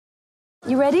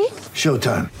You ready?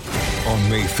 Showtime. On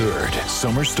May 3rd,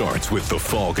 summer starts with The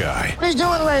Fall Guy. Let's do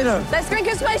it later. Let's drink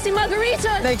a spicy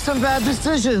margarita. Make some bad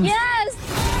decisions. Yes!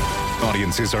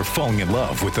 Audiences are falling in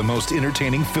love with the most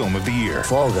entertaining film of the year.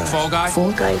 Fall Guy. Fall Guy?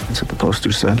 Fall guy. That's what the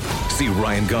poster said. See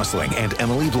Ryan Gosling and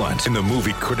Emily Blunt in the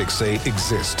movie critics say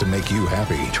exists to make you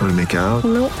happy. Trying to make it out?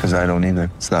 Nope. Because I don't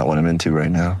either. It's not what I'm into right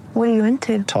now. What are you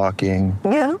into? Talking.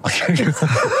 Yeah.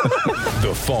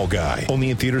 The Fall Guy.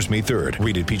 Only in theaters May 3rd.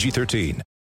 Rated PG-13.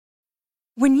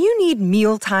 When you need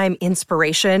mealtime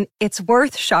inspiration, it's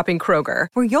worth shopping Kroger,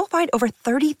 where you'll find over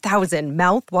 30,000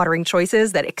 mouth-watering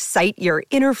choices that excite your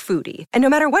inner foodie. And no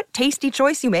matter what tasty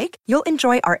choice you make, you'll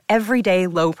enjoy our everyday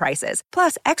low prices,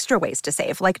 plus extra ways to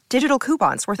save, like digital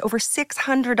coupons worth over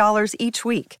 $600 each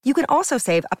week. You can also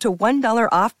save up to $1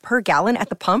 off per gallon at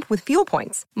the pump with fuel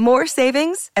points. More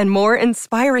savings and more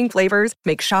inspiring flavors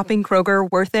make shopping Kroger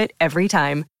worth it every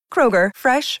time. Kroger,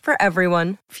 fresh for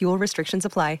everyone. Fuel restrictions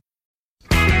apply.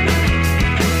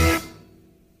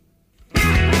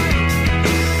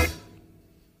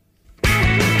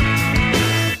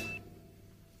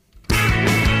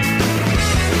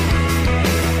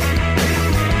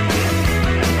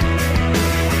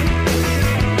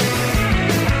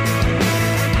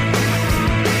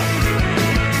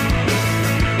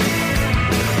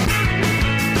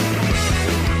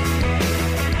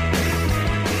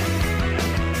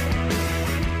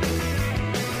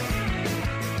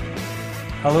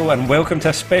 Hello and welcome to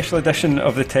a special edition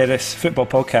of the Terrace Football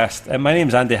Podcast. My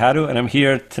name's Andy Harrow and I'm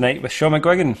here tonight with Sean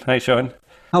McGuigan. Hi Sean.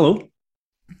 Hello.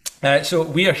 So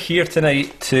we are here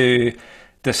tonight to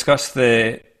discuss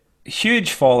the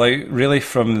huge fallout really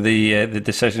from the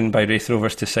decision by Raith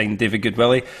Rovers to sign David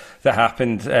Goodwillie that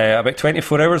happened about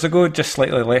 24 hours ago, just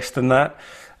slightly less than that.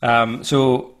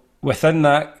 So within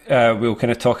that we'll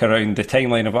kind of talk around the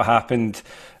timeline of what happened,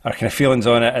 our kind of feelings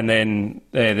on it, and then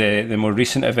the more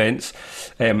recent events.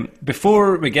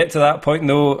 Before we get to that point,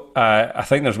 though, I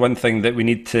think there's one thing that we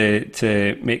need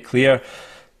to make clear.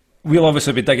 We'll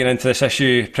obviously be digging into this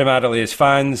issue primarily as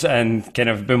fans and kind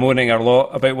of bemoaning our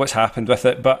lot about what's happened with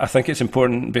it. But I think it's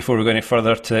important, before we go any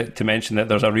further, to mention that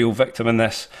there's a real victim in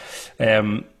this.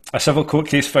 A civil court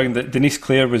case found that Denise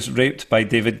Clare was raped by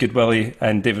David Goodwillie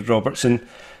and David Robertson.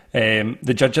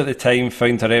 The judge at the time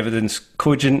found her evidence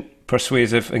cogent,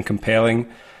 persuasive and compelling.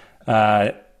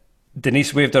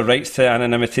 Denise waived her rights to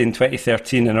anonymity in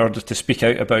 2013 in order to speak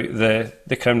out about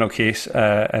the criminal case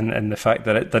and the fact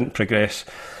that it didn't progress.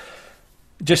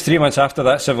 Just 3 months after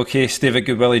that civil case, David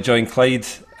Goodwillie joined Clyde,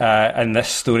 and this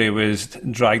story was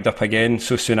dragged up again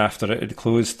so soon after it had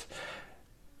closed.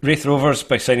 Raith Rovers,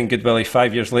 by signing Goodwillie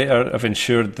 5 years later, have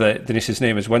ensured that Denise's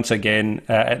name is once again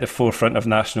at the forefront of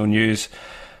national news.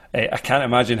 I can't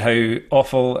imagine how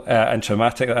awful and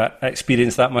traumatic that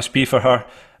experience that must be for her.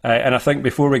 And I think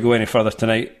before we go any further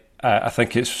tonight, I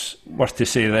think it's worth to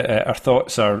say that our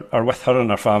thoughts are with her and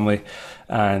her family,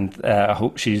 and I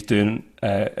hope she's doing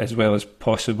as well as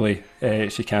possibly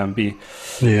she can be.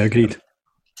 Yeah, agreed.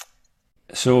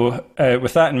 So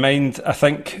with that in mind, I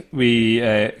think we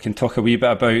can talk a wee bit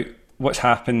about what's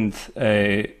happened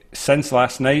since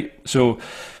last night. So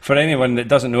for anyone that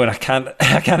doesn't know, and I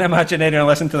can't imagine anyone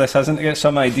listening to this hasn't got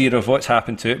some idea of what's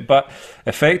happened to it, but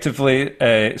effectively,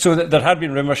 so there had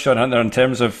been rumours, Sean Hunter, in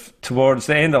terms of towards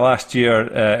the end of last year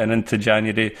and into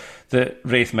January, that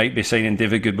Raith might be signing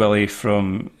David Goodwillie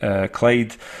from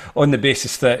Clyde on the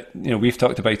basis that, you know, we've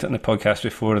talked about it in the podcast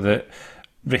before, that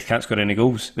Raith can't score any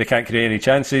goals. They can't create any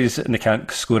chances and they can't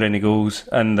score any goals,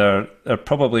 and their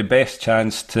probably best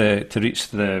chance to reach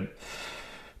the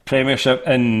Premiership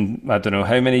in, I don't know,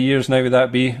 how many years now would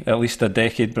that be? At least a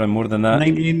decade, but more than that.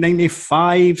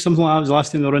 95, something like that was the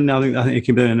last time they were in there. I think it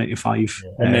came down in 95.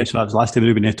 Yeah. So that was the last time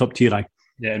they were in the top tier.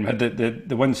 Yeah, and we had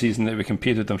the one season that we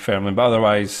competed with them firmly, but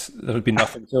otherwise there had been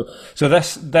nothing. So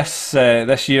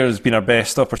this year has been our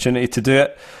best opportunity to do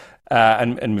it.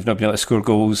 And we've not been able to score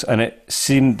goals, and it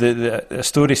seemed that the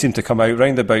story seemed to come out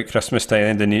round about Christmas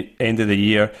time, end of the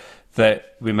year,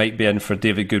 that we might be in for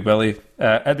David Goodwillie.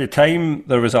 At the time,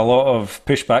 there was a lot of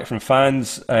pushback from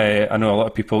fans. I know a lot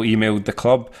of people emailed the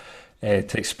club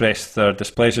to express their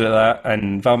displeasure at that,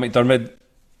 and Val McDermott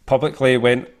publicly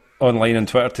went online on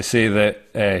Twitter to say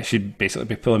that she'd basically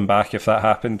be pulling back if that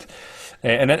happened.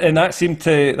 And that seemed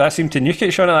to nuke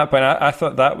it, Sean, at that point. I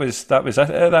thought that was it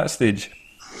at that stage.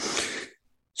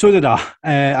 So did I.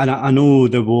 And I know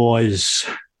there was,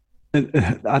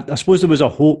 I suppose there was a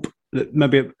hope that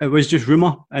maybe it was just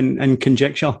rumour and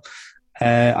conjecture.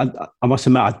 I must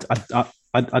admit,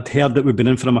 I'd heard that we'd been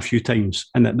in for him a few times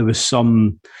and that there was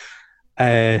some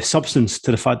substance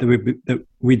to the fact that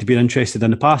we'd been interested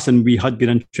in the past, and we had been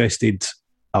interested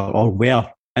or were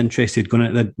interested going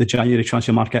into the January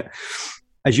transfer market.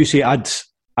 As you say, I'd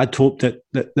hoped that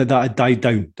had died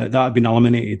down, that had been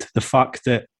eliminated. The fact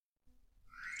that,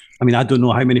 I mean, I don't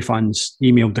know how many fans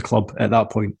emailed the club at that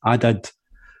point. I did.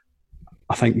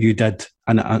 I think you did.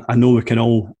 And I know we can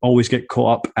always get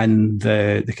caught up in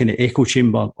the kind of echo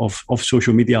chamber of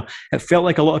social media. It felt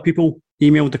like a lot of people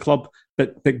emailed the club,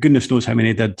 but goodness knows how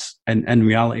many did in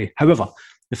reality. However,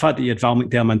 the fact that you had Val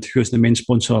McDermott, who's the main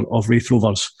sponsor of Wraith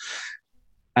Rovers,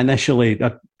 initially,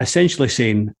 essentially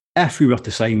saying, if we were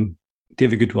to sign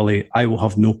David Goodwillie, I will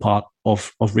have no part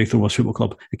of Wraith Rovers Football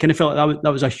Club. It kind of felt like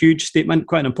that was a huge statement,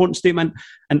 quite an important statement.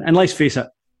 And let's face it,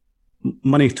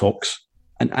 money talks.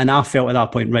 And I felt at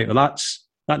that point, right, well,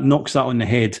 that knocks that on the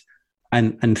head,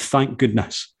 and thank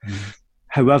goodness.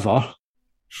 However,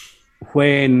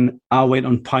 when I went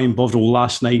on Pine Bovril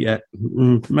last night at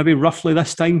maybe roughly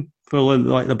this time, for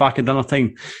like the back of dinner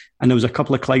time, and there was a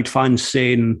couple of Clyde fans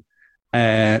saying,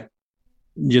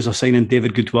 you're signing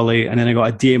David Goodwillie, and then I got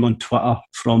a DM on Twitter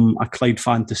from a Clyde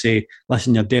fan to say,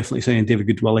 listen, you're definitely signing David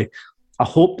Goodwillie. I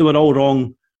hope they were all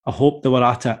wrong. I hope they were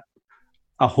at it.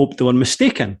 I hope they were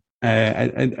mistaken.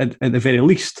 At the very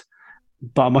least.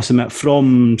 But I must admit,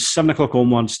 from 7 o'clock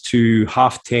onwards to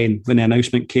 10:30 when the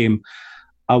announcement came,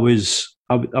 I was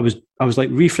like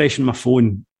refreshing my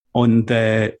phone on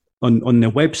the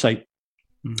website.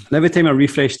 And every time I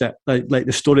refreshed it, like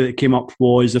the story that came up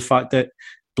was the fact that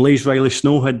Blaise Riley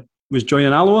Snow was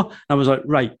joining Alloa. I was like,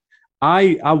 right,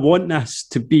 I want this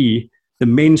to be the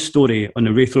main story on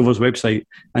the Wraith Rovers website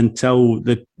until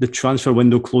the transfer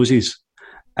window closes.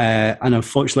 And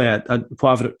unfortunately, at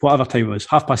whatever time it was,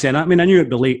 10:30. I mean, I knew it'd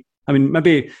be late. I mean,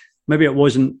 maybe it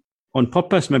wasn't on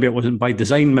purpose. Maybe it wasn't by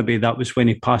design. Maybe that was when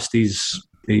he passed his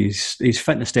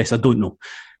fitness test. I don't know.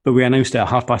 But we announced it at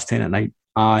 10:30 at night,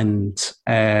 and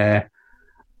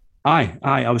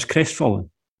I was crestfallen,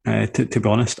 to be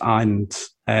honest. And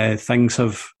things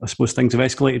have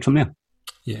escalated from there.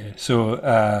 Yeah, so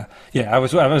I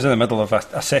was in the middle of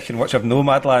a second watch of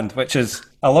Nomadland, which is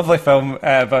a lovely film,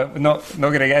 but not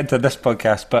going to get into this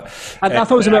podcast. But I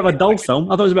thought it was a bit of a dull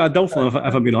film. If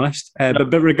I'm being honest.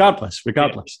 But regardless.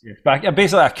 Yeah. But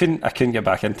basically, I couldn't get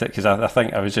back into it because I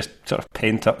think I was just sort of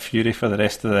pent up fury for the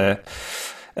rest of the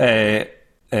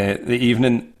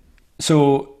evening.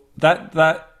 So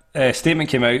that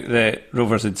statement came out that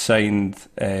Rovers had signed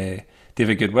David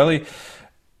Goodwillie.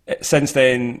 Since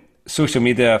then, social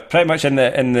media, pretty much in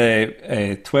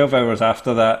the 12 hours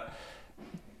after that.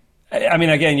 I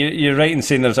mean, again, you're right in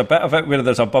saying there's a bit of it where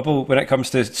there's a bubble when it comes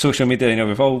to social media. You know,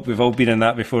 we've all been in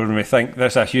that before, and we think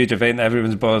there's a huge event that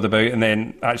everyone's bothered about, and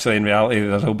then actually in reality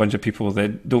there's a whole bunch of people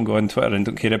that don't go on Twitter and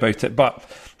don't care about it. But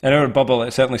in our bubble,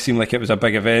 it certainly seemed like it was a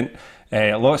big event.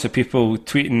 Lots of people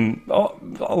tweeting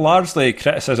largely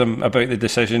criticism about the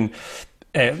decision.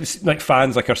 Like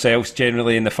fans like ourselves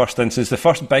generally in the first instance. The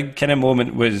first big kind of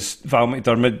moment was Val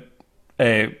McDermott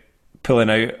pulling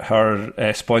out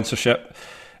her sponsorship.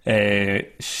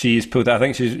 She's pulled out.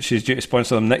 I think she's due to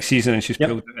sponsor them next season, and she's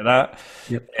pulled out of that.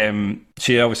 Yep.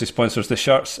 She obviously sponsors the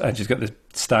shirts, and she's got the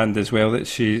stand as well that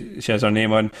she has her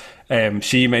name on.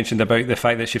 She mentioned about the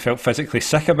fact that she felt physically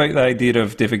sick about the idea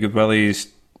of David Goodwillie's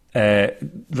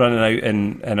running out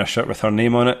in a shirt with her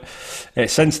name on it.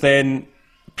 Since then,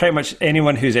 pretty much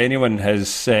anyone who's anyone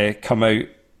has come out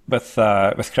with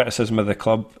criticism of the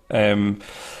club.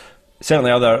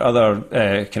 Certainly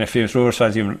other kind of famous Rovers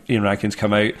fans, Ian Rankin's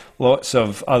come out, lots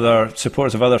of other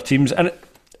supporters of other teams. And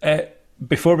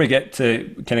before we get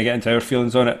into our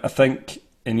feelings on it, I think,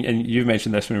 and you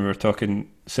mentioned this when we were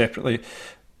talking separately,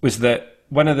 was that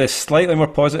one of the slightly more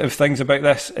positive things about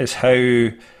this is how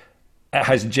it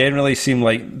has generally seemed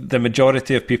like the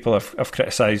majority of people have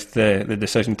criticised the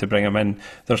decision to bring him in.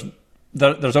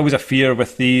 There's always a fear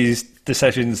with these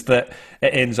decisions that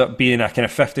it ends up being a kind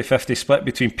of 50-50 split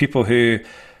between people who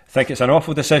think it's an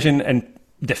awful decision and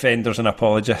defenders and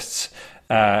apologists,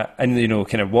 and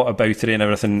kind of whataboutery and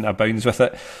everything abounds with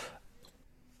it.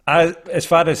 As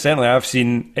far as certainly I've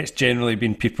seen, it's generally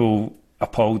been people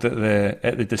appalled at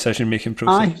the decision making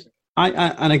process.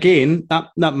 And again,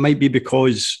 that might be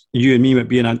because you and me might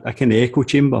be in a kind of echo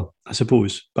chamber, I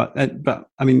suppose. But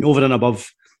I mean, over and above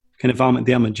kind of Val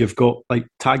McDermott, you've got like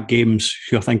Tag Games,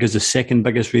 who I think is the second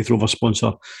biggest Wraith Rover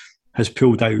sponsor, has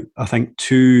pulled out. I think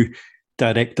 2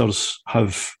 directors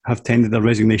have tendered their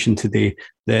resignation today.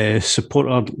 The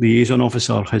supporter liaison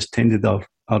officer has tendered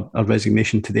a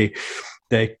resignation today.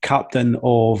 The captain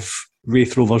of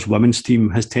Wraith Rovers women's team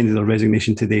has tendered a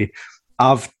resignation today.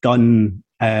 I've done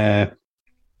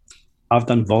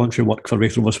voluntary work for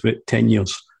Wraith Rovers for about 10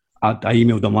 years. I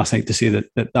emailed them last night to say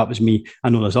that was me. I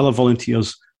know there's other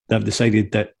volunteers that have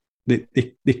decided that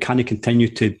they can't continue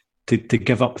to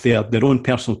give up their own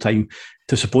personal time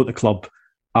to support the club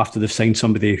after they've signed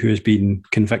somebody who has been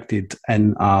convicted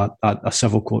in a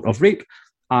civil court of rape,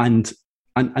 and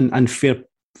fair,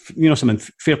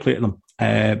 fair play to them,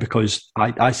 because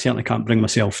I certainly can't bring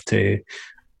myself to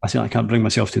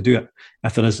do it.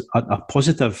 If there is a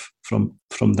positive from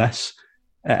this,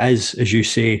 it is, as you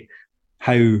say,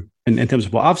 how in terms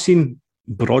of what I've seen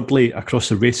broadly across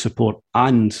the Wraith support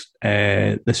and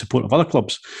the support of other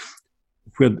clubs,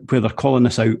 where they're calling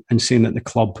this out and saying that the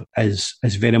club is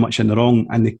very much in the wrong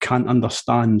and they can't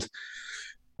understand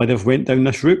why they've went down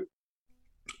this route.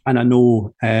 And I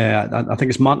know, I think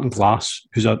it's Martin Glass,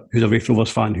 who's a Wraith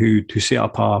Rovers fan, who set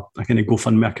up a kind of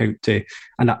GoFundMe account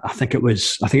and I think it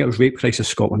was Rape Crisis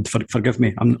Scotland. Forgive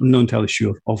me, I'm not entirely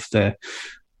sure of the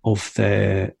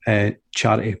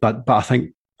charity, but I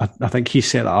think he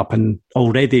set that up, and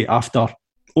already after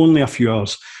only a few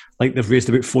hours, like, they've raised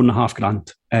about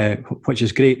 $4,500, which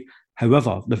is great.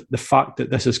 However, the fact that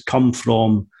this has come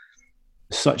from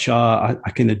such a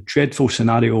kind of dreadful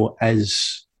scenario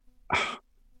is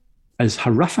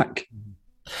horrific.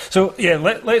 So yeah,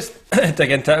 let's dig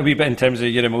into it a wee bit in terms of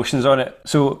your emotions on it.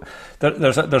 So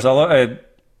there's a lot of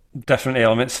different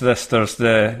elements to this.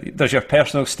 There's your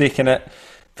personal stake in it.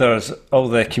 There's all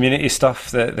the community stuff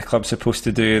that the club's supposed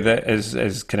to do that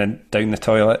is kind of down the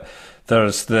toilet.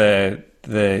 There's the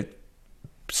bit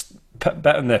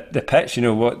on the pitch,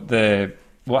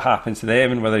 what happens to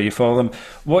them and whether you follow them.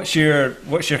 What's your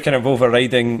kind of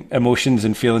overriding emotions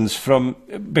and feelings from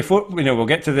before? We'll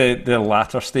get to the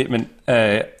latter statement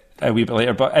a wee bit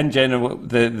later. But in general,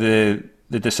 the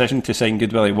decision to sign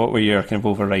Goodwillie, what were your kind of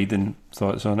overriding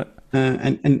thoughts on it?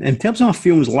 And in terms of my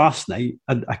feelings last night,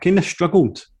 I kind of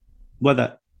struggled with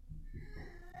it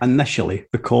initially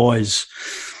because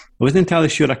I wasn't entirely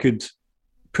sure I could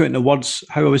put into words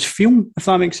how I was feeling, if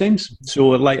that makes sense. So,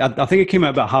 like, I think it came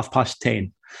out about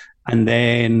 10:30, and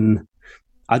then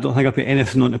I don't think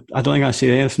I said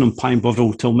anything on Pine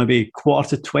Bovril till maybe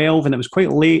 11:45, and it was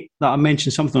quite late that I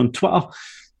mentioned something on Twitter.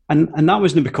 And that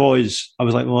wasn't because I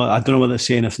was like, well, I don't know whether to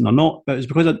say anything or not, but it was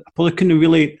because I probably couldn't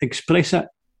really express it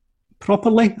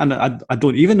properly, and I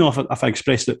don't even know if I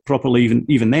expressed it properly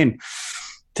even then.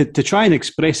 To try and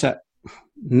express it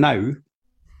now,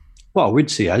 what I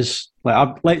would say is,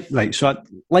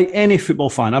 like any football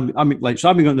fan, I've been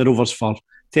going to the Rovers for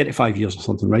 35 years or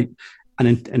something, right?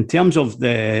 And in terms of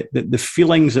the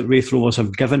feelings that Wraith Rovers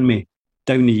have given me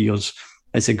down the years,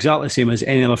 it's exactly the same as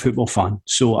any other football fan.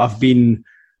 So I've been,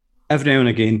 every now and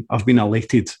again, I've been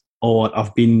elated, or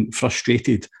I've been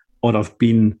frustrated, or I've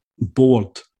been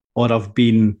bored, or I've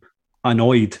been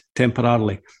annoyed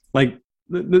temporarily. Like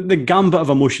the gambit of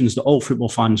emotions that all football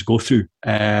fans go through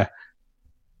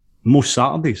most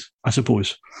Saturdays, I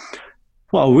suppose.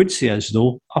 What I would say is,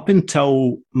 though, up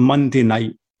until Monday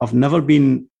night, I've never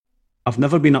been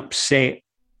upset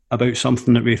about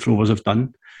something that Wraith Rovers have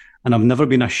done, and I've never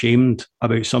been ashamed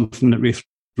about something that Wraith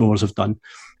Rovers have done,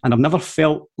 and I've never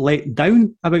felt let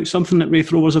down about something that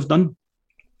Wraith Rovers have done.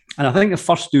 And I think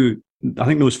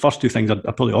those first two things are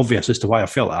probably obvious as to why I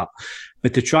felt that.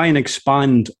 But to try and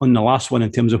expand on the last one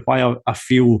in terms of why I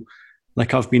feel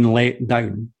like I've been let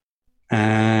down,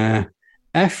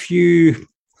 if you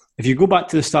go back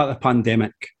to the start of the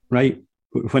pandemic, right,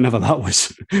 whenever that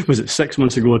was it 6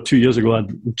 months ago or 2 years ago?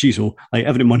 Like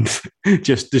every month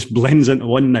just blends into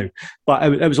one now. But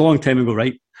it was a long time ago,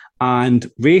 right? And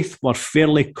Wraith were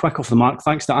fairly quick off the mark,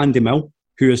 thanks to Andy Mill,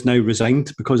 who has now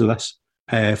resigned because of this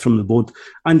from the board.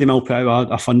 Andy Mill put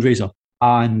out a fundraiser,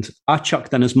 and I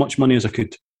chucked in as much money as I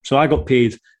could. So I got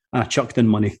paid and I chucked in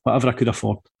money, whatever I could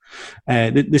afford.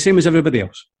 The same as everybody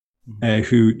else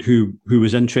who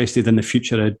was interested in the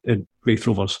future at Wraith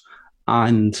Rovers.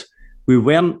 And we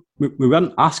weren't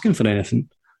asking for anything.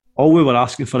 All we were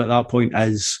asking for at that point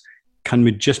is, can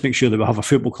we just make sure that we have a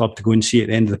football club to go and see at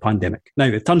the end of the pandemic? Now,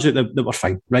 it turns out that we're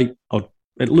fine, right? Or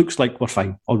it looks like we're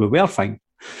fine, or we were fine.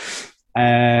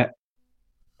 And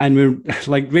we're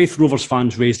like, Wraith Rovers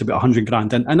fans raised about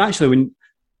 $100,000. And actually, when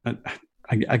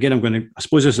again, I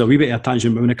suppose this is a wee bit of a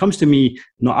tangent, but when it comes to me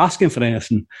not asking for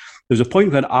anything, there was a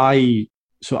point where I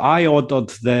ordered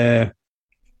they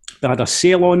had a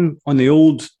sale on the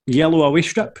old yellow away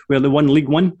strip where they won League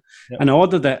One. Yep. And I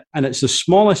ordered it, and it's the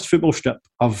smallest football strip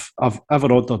I've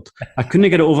ever ordered. I couldn't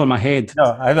get it over my head.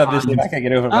 No, I can't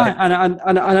get it over my head.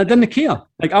 And I didn't care.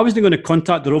 Like, I wasn't going to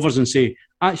contact the Rovers and say,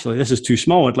 actually, this is too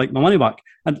small, I'd like my money back.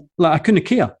 And I couldn't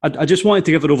care. I just wanted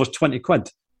to give the Rovers 20 quid.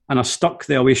 And I stuck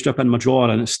the away strip in my drawer,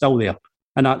 and it's still there.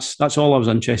 And that's all I was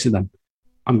interested in.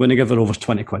 I'm going to give the Rovers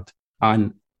 20 quid.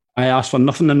 And I asked for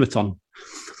nothing in return.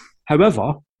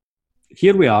 However,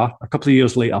 here we are, a couple of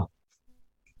years later,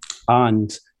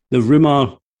 And the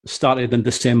rumour started in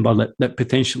December that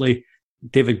potentially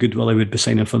David Goodwillie would be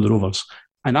signing for the Rovers.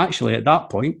 And actually, at that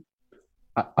point,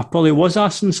 I probably was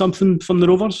asking something from the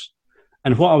Rovers.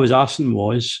 And what I was asking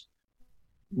was,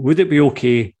 would it be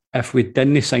okay if we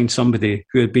didn't sign somebody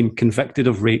who had been convicted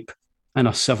of rape in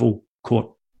a civil court?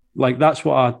 Like, that's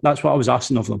what I was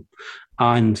asking of them.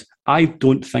 And I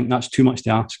don't think that's too much to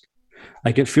ask.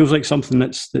 Like, it feels like something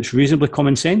that's reasonably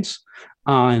common sense.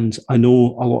 And I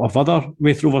know a lot of other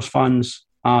Raith Rovers fans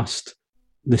asked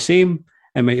the same.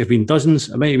 It might have been dozens,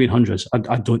 it might have been hundreds.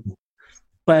 I don't know.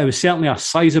 But it was certainly a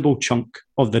sizable chunk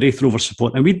of the Raith Rovers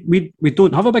support. And we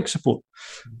don't have a big support.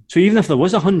 So even if there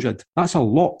was 100, that's a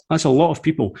lot. That's a lot of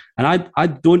people. And I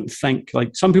don't think,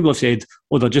 like some people have said,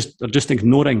 oh, they're just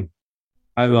ignoring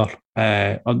our,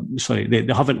 they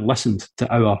haven't listened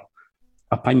to our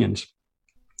opinions.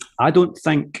 I don't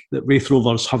think that Raith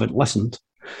Rovers haven't listened.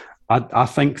 I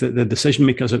think that the decision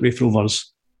makers at Raith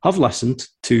Rovers have listened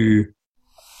to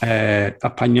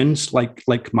opinions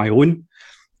like my own,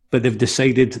 but they've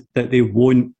decided that they're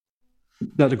going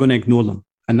to ignore them,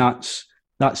 and that's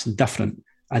different.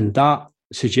 And that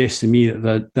suggests to me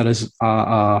that there is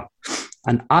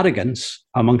an arrogance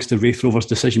amongst the Raith Rovers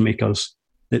decision makers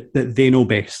that they know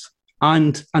best,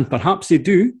 and perhaps they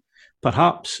do.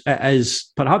 Perhaps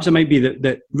it might be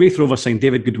that Raith Rovers signed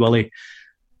David Goodwillie.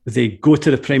 They go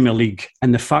to the Premier League,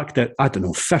 and the fact that, I don't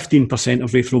know, 15%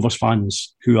 of Raith Rovers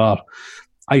fans who are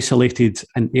isolated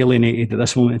and alienated at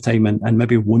this moment in time and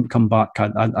maybe won't come back,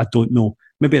 I don't know.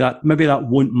 Maybe that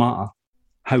won't matter.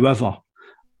 However,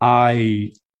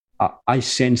 I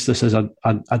sense this as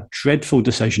a dreadful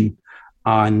decision,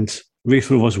 and Raith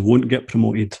Rovers won't get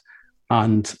promoted,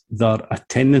 and their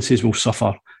attendances will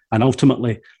suffer, and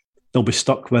ultimately they'll be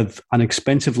stuck with an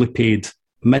expensively paid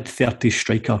mid-30s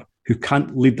striker who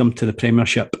can't lead them to the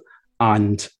Premiership,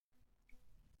 and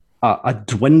a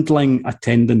dwindling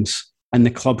attendance, and the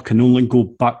club can only go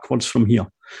backwards from here.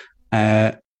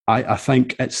 I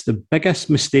think it's the biggest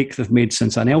mistake they've made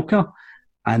since Anelka,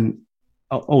 and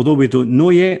although we don't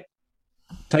know yet,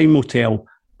 time will tell.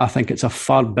 I think it's a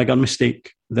far bigger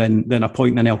mistake than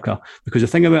appointing Anelka, because the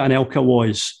thing about Anelka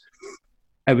was,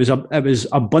 it was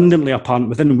abundantly apparent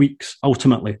within weeks,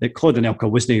 ultimately, that Claude Anelka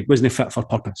wasn't fit for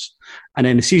purpose. And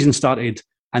then the season started,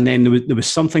 and then there was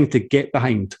something to get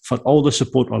behind for all the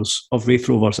supporters of Raith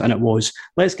Rovers, and it was,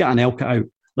 let's get Anelka out,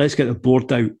 let's get the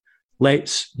board out,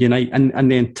 let's unite.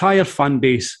 And the entire fan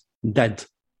base did,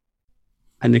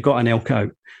 and they got Anelka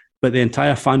out. But the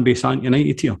entire fan base aren't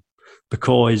united here,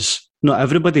 because not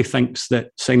everybody thinks that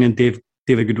signing David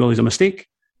Goodwillie is a mistake.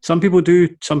 Some people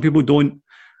do, some people don't.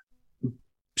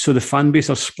 So the fan base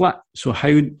are split. So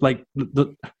how, like,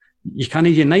 you can't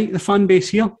unite the fan base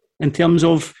here in terms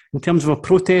of a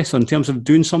protest or in terms of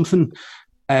doing something.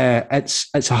 It's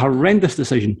a horrendous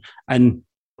decision, and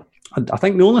I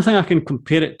think the only thing I can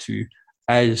compare it to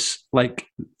is like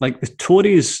the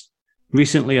Tories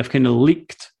recently have kind of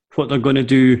leaked what they're going to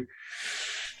do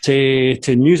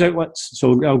to news outlets.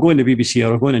 So I'll go in the BBC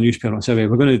or I'll go in a newspaper and say,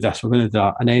 we're going to do this, we're going to do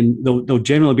that. And then there'll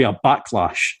generally be a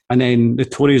backlash. And then the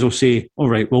Tories will say, all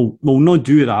right, well, we'll not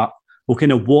do that. We'll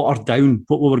kind of water down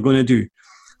what we were going to do.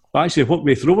 But actually, what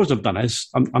Raith Rovers have done is,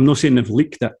 I'm not saying they've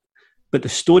leaked it, but the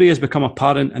story has become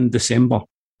apparent in December.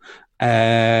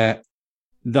 There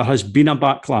has been a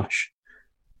backlash.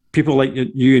 People like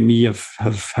you and me have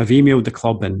emailed the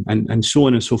club and so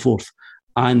on and so forth.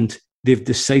 And they've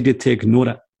decided to ignore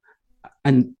it.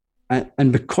 And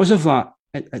because of that,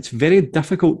 it's very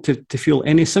difficult to feel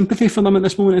any sympathy for them at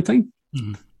this moment in time.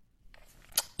 Mm-hmm.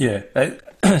 Yeah,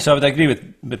 so I would agree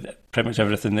with pretty much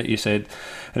everything that you said,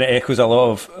 and it echoes a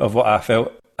lot of what I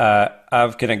felt.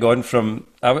 I've kind of gone from,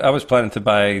 I was planning to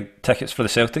buy tickets for the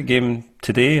Celtic game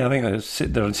today. I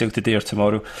think they're on sale today or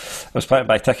tomorrow. I was planning to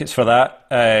buy tickets for that.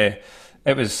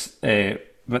 It was...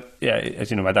 as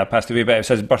you know, my dad passed away, but it was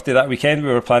his birthday that weekend.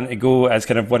 We were planning to go as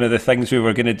kind of one of the things we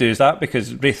were going to do is that,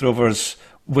 because Raith Rovers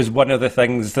was one of the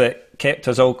things that kept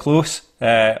us all close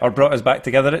or brought us back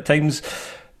together at times.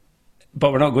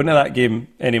 But we're not going to that game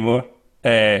anymore.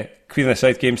 Queen of the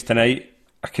South game's tonight.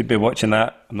 I could be watching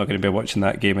that. I'm not going to be watching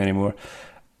that game anymore.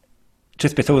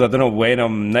 Truth be told, I don't know when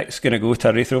I'm next going to go to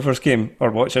a Raith Rovers game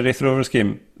or watch a Raith Rovers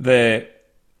game. The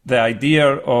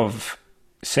idea of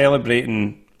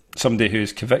celebrating somebody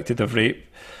who's convicted of rape,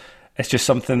 it's just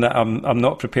something that I'm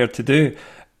not prepared to do.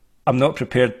 I'm not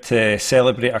prepared to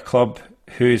celebrate a club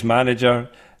whose manager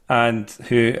and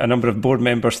who a number of board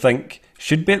members think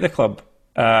should be at the club.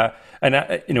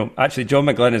 Actually, John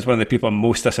McGlynn is one of the people I'm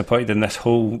most disappointed in this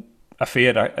whole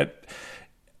affair.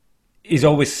 he's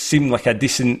always seemed like a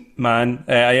decent man.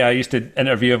 I used to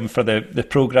interview him for the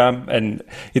programme, and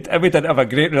we didn't have a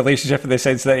great relationship in the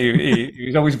sense that he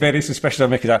was always very suspicious of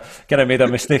me because I kind of made a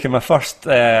mistake in the first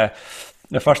time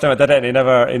I did it, and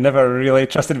he never really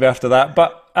trusted me after that.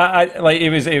 But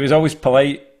he was always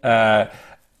polite,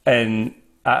 and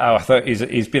I thought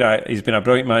he's been a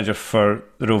brilliant manager for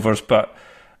the Rovers, but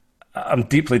I'm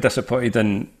deeply disappointed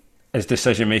in his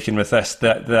decision making with this.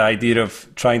 That the idea of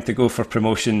trying to go for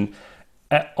promotion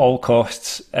at all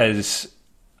costs is,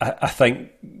 I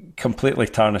think, completely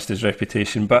tarnished his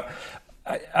reputation. But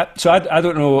I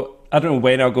don't know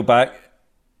when I'll go back.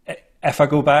 If I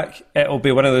go back, it'll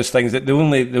be one of those things that the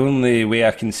only way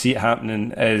I can see it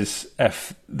happening is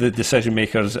if the decision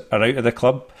makers are out of the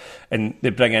club and they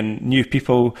bring in new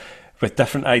people with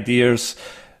different ideas.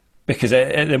 Because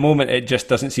at the moment, it just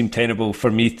doesn't seem tenable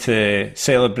for me to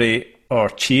celebrate or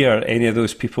cheer any of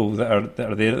those people that are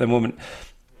there at the moment.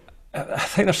 I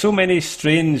think there's so many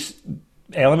strange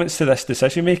elements to this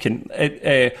decision making.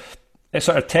 It's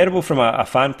sort of terrible from a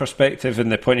fan perspective, in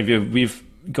the point of view we've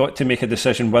got to make a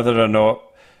decision whether or not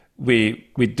we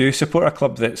do support a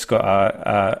club that's got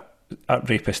a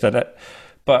rapist in it.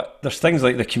 But there's things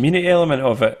like the community element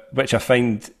of it, which I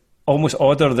find almost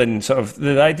odder than sort of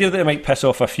the idea that it might piss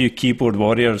off a few keyboard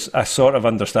warriors. I sort of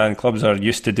understand clubs are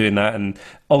used to doing that, and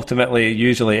ultimately,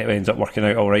 usually it ends up working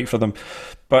out all right for them.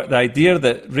 But the idea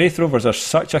that Wraith Rovers are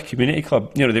such a community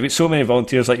club, they've got so many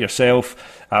volunteers like yourself.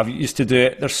 I've used to do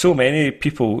it. There's so many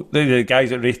people, the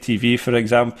guys at Wraith TV, for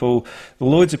example,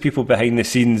 loads of people behind the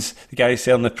scenes, the guys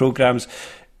selling the programmes,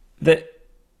 that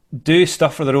do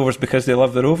stuff for the Rovers because they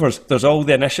love the Rovers. There's all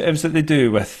the initiatives that they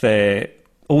do with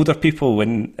older people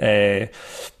and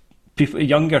people,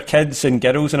 younger kids and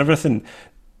girls and everything.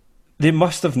 They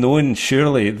must have known,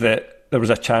 surely, that there was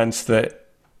a chance that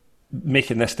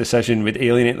making this decision would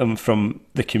alienate them from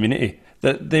the community.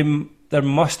 That there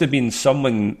must have been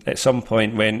someone at some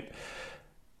point went,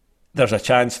 there's a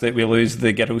chance that we lose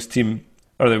the girls' team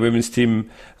or the women's team.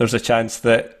 There's a chance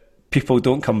that people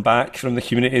don't come back from the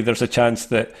community. There's a chance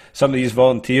that some of these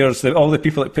volunteers, all the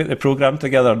people that put the programme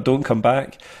together, don't come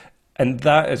back. And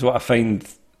that is what I find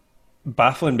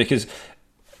baffling, because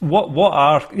what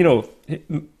are,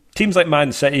 teams like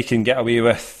Man City can get away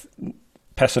with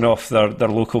pissing off their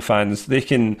local fans. They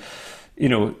can,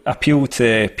 appeal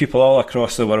to people all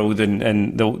across the world,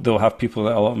 and they'll have people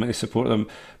that ultimately support them.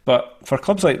 But for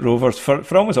clubs like Rovers, for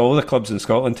almost all the clubs in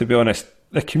Scotland, to be honest,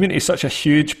 the community is such a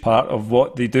huge part of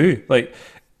what they do. Like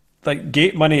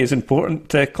gate money is important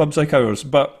to clubs like ours,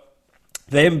 but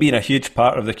them being a huge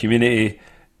part of the community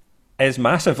is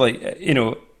massive.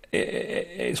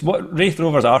 It's what Wraith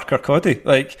Rovers are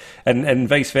Kirkcaldy, and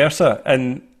vice versa.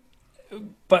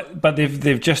 But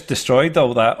they've just destroyed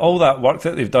all that work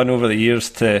that they've done over the years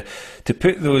to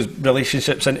put those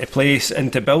relationships into place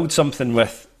and to build something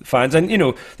with fans. And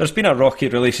there's been a rocky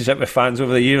relationship with fans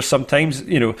over the years. Sometimes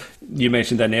you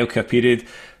mentioned Anelka period.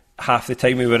 Half the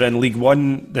time we were in League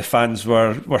One, the fans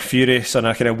were furious on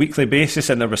a kind of weekly basis,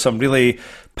 and there were some really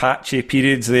patchy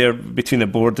periods there between the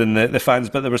board and the fans.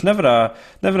 But there was never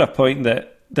a point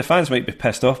that the fans might be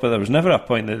pissed off, but there was never a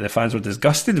point that the fans were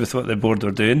disgusted with what the board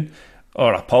were doing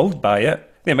or appalled by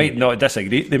it. They might not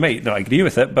disagree, they might not agree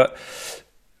with it, but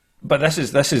this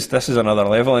is another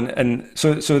level. And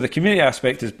so the community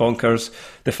aspect is bonkers.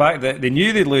 The fact that they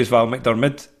knew they'd lose Val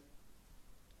McDermid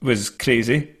was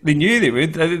crazy. They knew they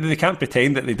would. They can't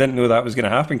pretend that they didn't know that was going to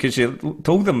happen, because you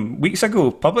told them weeks ago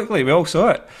publicly. We all saw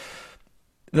it.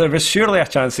 There was surely a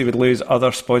chance they would lose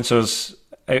other sponsors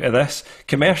out of this.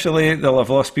 Commercially, they'll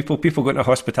have lost people. People going to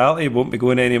hospitality won't be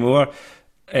going anymore.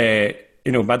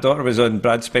 My daughter was on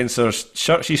Brad Spencer's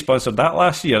shirt. She sponsored that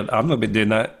last year. I'm not been doing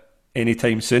that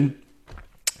anytime soon.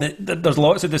 There's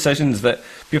lots of decisions that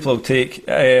people will take.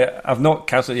 I've not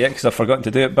cancelled it yet because I've forgotten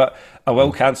to do it, but I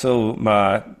will cancel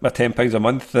my £10 a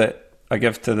month that I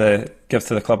give to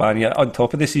the club on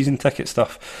top of the season ticket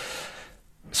stuff.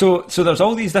 So there's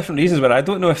all these different reasons where I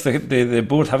don't know if the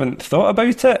board haven't thought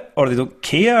about it, or they don't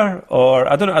care, or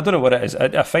I don't know what it is.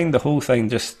 I find the whole thing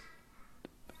just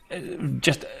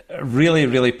really,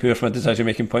 really poor from a decision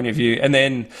making point of view. And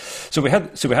then so we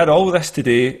had all this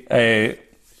today.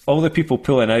 All the people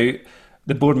pulling out,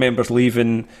 the board members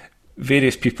leaving,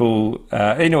 various people.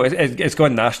 It's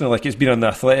gone national. Like, it's been on The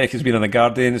Athletic, it's been on The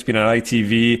Guardian, it's been on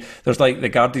ITV. There's the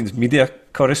Guardian's media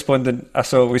correspondent I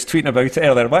saw was tweeting about it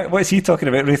earlier. What is he talking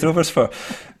about Wraith Rovers for?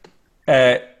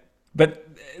 But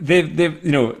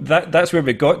that's where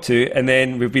we got to, and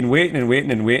then we've been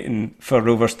waiting for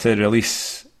Rovers to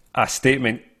release a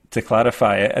statement to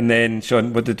clarify it. And then,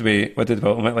 Sean, what did we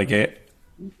ultimately get?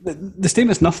 The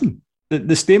statement's nothing.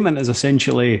 The statement is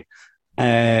essentially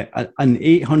an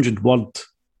 800-word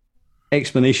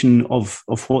explanation of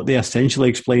what they essentially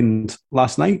explained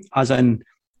last night, as in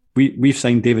we've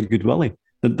signed David Goodwillie.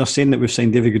 They're saying that we've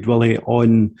signed David Goodwillie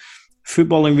on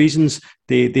footballing reasons.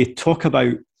 They talk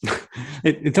about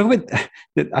they talk about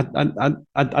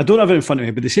I don't have it in front of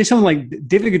me, but they say something like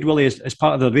David Goodwillie is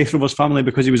part of the Raith Rovers family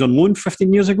because he was on loan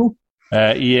 15 years ago.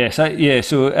 Yes.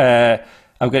 So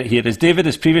I've got it here. As David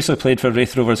has previously played for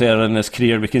Raith Rovers earlier in his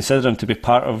career, we consider him to be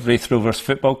part of Raith Rovers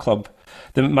Football Club.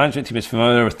 The management team is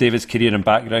familiar with David's career and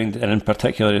background, and in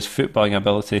particular his footballing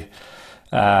ability.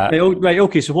 Right,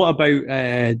 okay. So what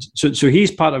about... so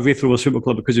he's part of Raith Rovers Football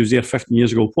Club because he was there 15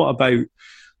 years ago. What about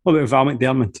Val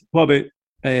McDermott? What about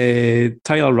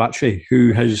Tyler Rattray,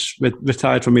 who has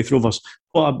retired from Raith Rovers?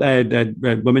 What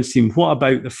about women's team? What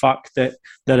about the fact that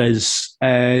there is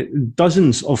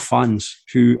dozens of fans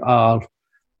who are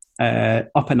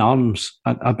up in arms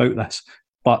about this,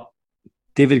 but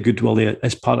David Goodwillie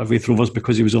is part of Raith Rovers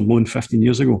because he was on loan 15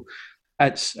 years ago?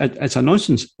 It's a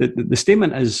nonsense. The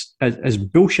statement is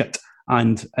bullshit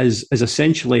and is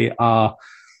essentially a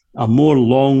more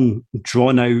long,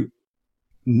 drawn out,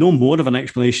 no more of an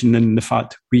explanation than the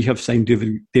fact we have signed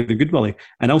David Goodwillie.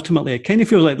 And ultimately, it kind of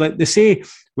feels like they say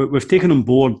we've taken on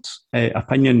board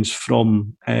opinions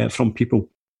from people.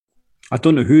 I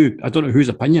don't know whose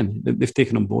opinion they've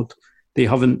taken on board. They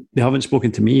haven't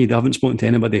spoken to me. They haven't spoken to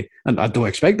anybody, and I don't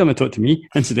expect them to talk to me,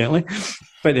 incidentally.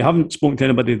 But they haven't spoken to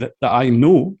anybody that I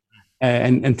know,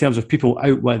 in terms of people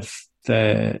out with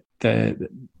the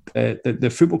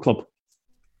football club.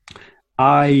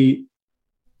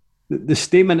 The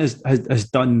statement has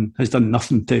done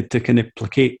nothing to kind of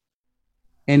placate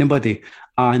anybody,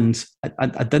 and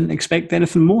I didn't expect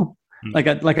anything more. I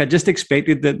just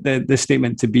expected the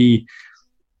statement to be,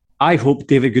 I hope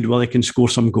David Goodwillie can score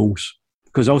some goals,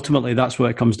 because ultimately that's what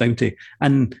it comes down to.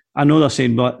 And I know they're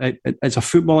saying, well, it's a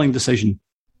footballing decision.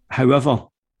 However,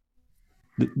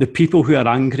 the people who are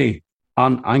angry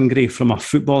aren't angry from a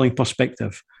footballing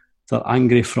perspective. They're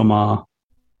angry from a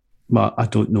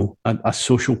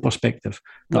social perspective.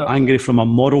 They're angry from a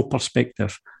moral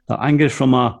perspective. They're angry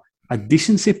from a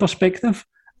decency perspective.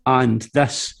 And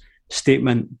this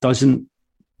statement doesn't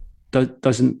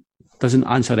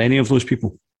answer any of those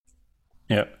people.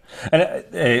 Yeah,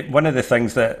 and one of the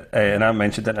things that, and I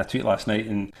mentioned it in a tweet last night,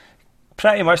 and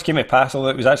pretty much came to pass, although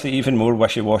it was actually even more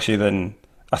wishy-washy than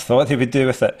I thought they would do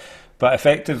with it. But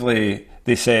effectively,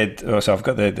 they said, so I've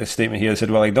got the statement here, they said,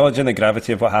 well, acknowledging the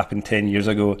gravity of what happened 10 years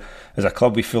ago, as a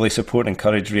club we fully support and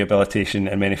encourage rehabilitation,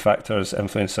 and many factors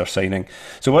influence our signing.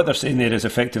 So what they're saying there is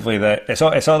effectively that it's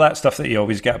all that stuff that you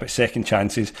always get about second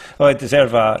chances. Oh, they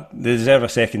deserve a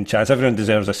second chance. Everyone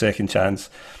deserves a second chance.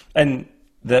 And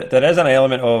there is an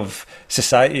element of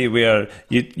society where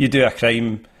you do a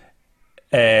crime,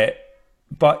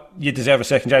 but you deserve a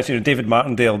second chance. You know, David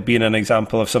Martindale being an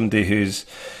example of somebody who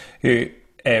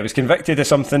was convicted of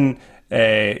something,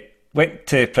 went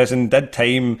to prison, did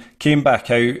time, came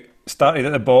back out, started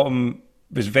at the bottom,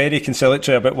 was very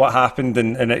conciliatory about what happened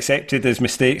and accepted his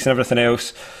mistakes and everything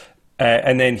else,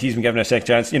 and then he's been given a second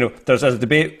chance. You know, there's a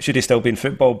debate, should he still be in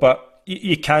football? But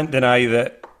you can't deny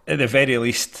that at the very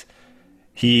least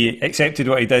he accepted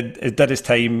what he did his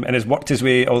time, and has worked his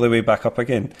way all the way back up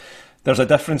again. There's a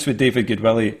difference with David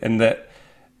Goodwillie in that,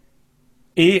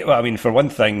 for one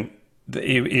thing,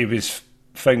 he was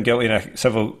found guilty in a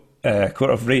civil court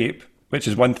of rape, which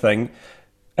is one thing.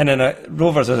 And in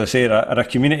Rovers, as I say, are a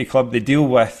community club. They deal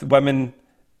with women,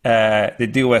 they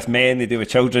deal with men, they deal with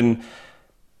children.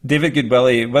 David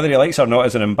Goodwillie, whether he likes or not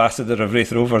as an ambassador of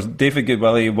Raith Rovers, David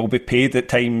Goodwillie will be paid at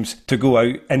times to go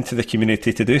out into the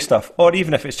community to do stuff. Or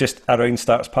even if it's just around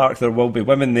Starks Park, there will be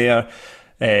women there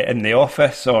in the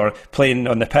office or playing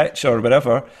on the pitch or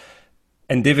wherever.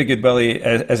 And David Goodwillie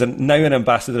is now an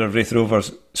ambassador of Raith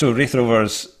Rovers. So Raith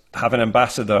Rovers have an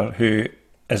ambassador who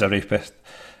is a rapist.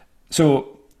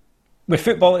 So with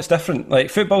football, it's different. Like,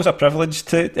 football's a privilege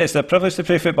it's a privilege to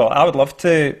play football. I would love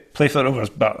to play for the Rovers,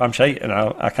 but I'm shite and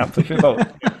I can't play football.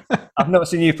 I've not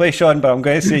seen you play, Sean, but I'm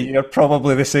going to say you're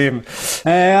probably the same.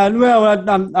 I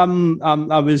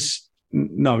was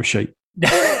shite.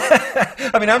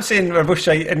 I mean, I'm saying we're both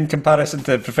shite in comparison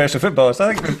to professional footballers.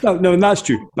 I think no, that's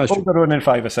true. That's true. Hold our own in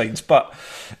five-a-sides, but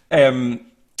it's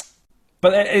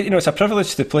a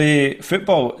privilege to play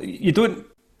football. You don't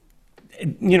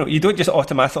just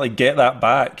automatically get that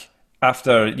back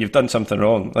after you've done something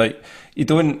wrong. Like, you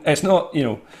don't. It's not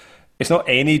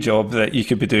any job that you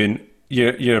could be doing.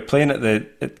 You're playing at the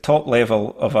top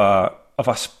level of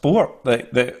a sport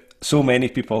that so many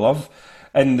people love,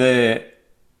 and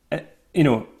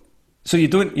so you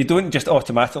don't just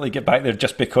automatically get back there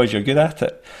just because you're good at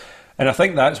it. And I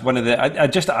think that's one of the...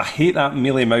 I hate that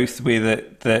mealy-mouthed way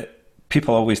that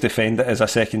people always defend it as a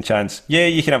second chance. Yeah,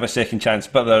 you can have a second chance,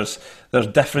 but there's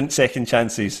different second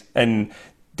chances. And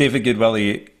David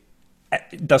Goodwillie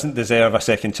doesn't deserve a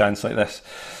second chance like this.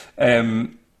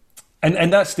 And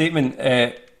that statement,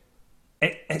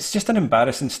 it's just an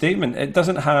embarrassing statement. It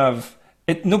doesn't have...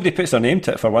 nobody puts their name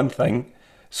to it, for one thing.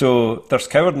 So there's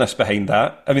cowardice behind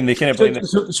that. I mean, they kind of blame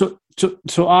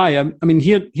I mean,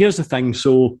 here's the thing.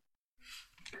 So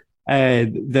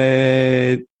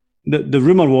the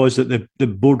rumour was that the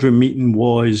boardroom meeting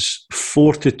was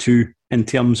 4-2 in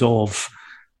terms of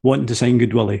wanting to sign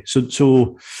Goodwillie.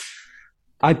 So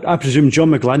I presume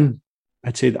John McGlynn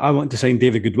had said, I want to sign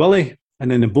David Goodwillie, and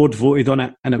then the board voted on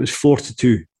it, and it was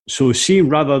 4-2. So see,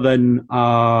 rather than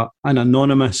an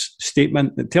anonymous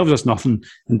statement that tells us nothing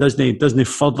and doesn't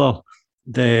further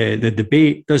the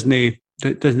debate, doesn't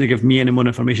give me any more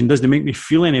information, doesn't make me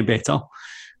feel any better,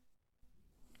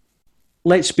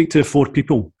 let's speak to the 4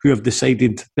 people who have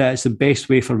decided that it's the best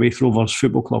way for Raith Rovers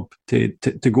Football Club to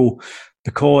go,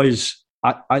 because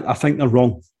I think they're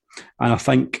wrong, and I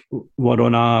think we're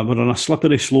on a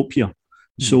slippery slope here.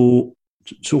 So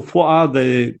what are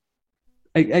the...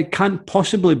 It can't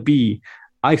possibly be,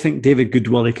 I think David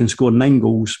Goodwillie can score 9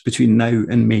 goals between now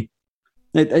and May.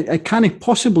 It can't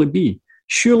possibly be.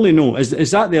 Surely no.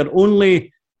 Is that their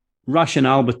only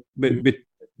rationale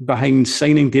behind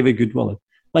signing David Goodwillie?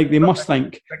 Like, they must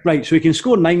think, right, so he can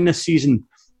score 9 this season.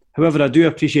 However, I do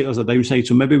appreciate there's a downside,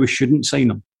 so maybe we shouldn't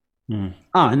sign him.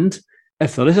 And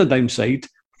if there is a downside,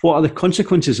 what are the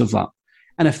consequences of that?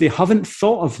 And if they haven't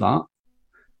thought of that,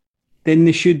 then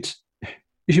they should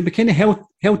be kind of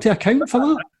held to account for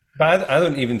that. But I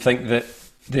don't even think that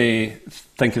they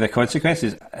think of the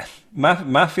consequences.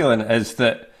 My feeling is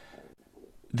that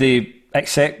they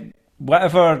accept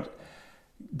whatever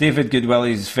David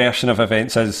Goodwillie's version of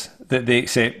events is, that they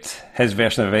accept his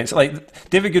version of events. Like,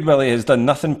 David Goodwillie has done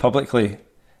nothing publicly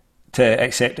to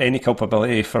accept any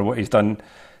culpability for what he's done.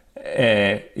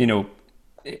 He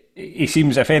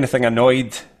seems, if anything,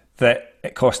 annoyed that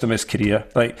it cost him his career.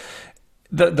 Like,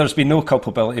 there's been no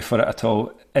culpability for it at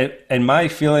all. And my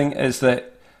feeling is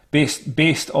that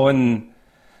based on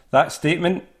that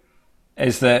statement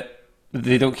is that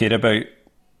they don't care about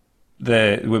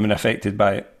the women affected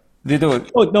by it. They don't.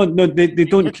 Oh no, they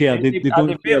don't care. They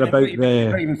don't care about the... I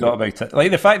haven't even thought about it. Like,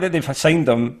 the fact that they've signed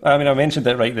them, I mean, I mentioned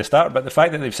it right at the start, but the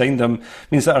fact that they've signed them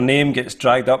means that our name gets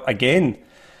dragged up again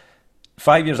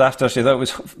 5 years after, so that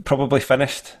was probably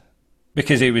finished,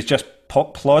 because he was just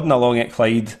plodding along at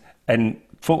Clyde, and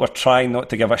folk were trying not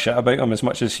to give a shit about him as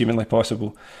much as humanly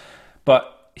possible.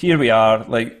 But here we are,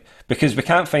 like, because we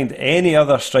can't find any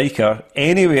other striker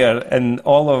anywhere in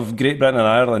all of Great Britain and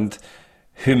Ireland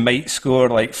who might score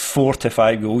like 4 to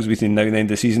 5 goals between now and the end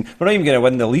of the season. We're not even going to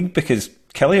win the league because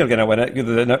Killie are going to win it,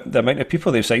 the amount of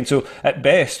people they've signed. So at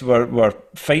best, we're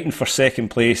fighting for second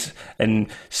place and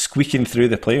squeaking through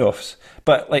the playoffs.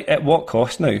 But like, at what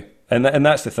cost now? And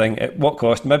that's the thing. At what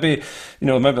cost? Maybe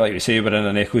like you say, we're in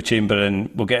an echo chamber and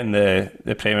we'll get in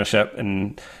the Premiership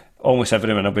and almost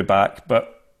everyone will be back.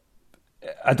 But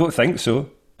I don't think so.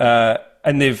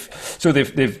 And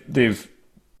they've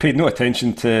paid no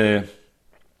attention to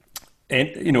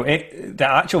the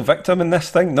actual victim in this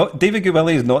thing. Not David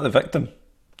Goodwillie is not the victim.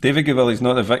 David Goodwillie is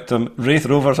not the victim. Raith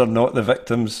Rovers are not the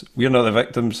victims. We're not the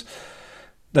victims.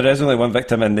 There is only one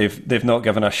victim, and they've not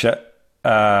given a shit.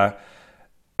 And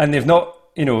they've not,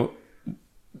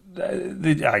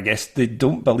 I guess they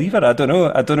don't believe it. I don't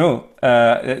know.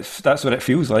 That's what it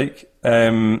feels like.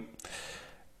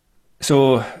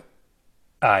 So,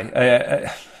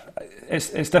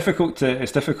 it's difficult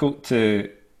to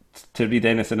read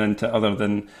anything into other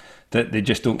than that they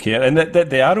just don't care, and that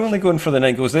they are only going for the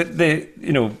 9 goals.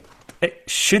 It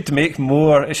should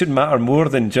matter more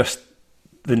than just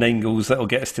the 9 goals that'll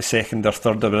get us to second or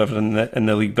third or whatever in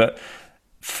the league. But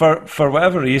for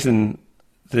whatever reason,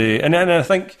 and I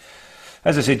think,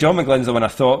 as I say, John McGlynn's the one I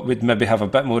thought would maybe have a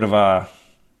bit more of a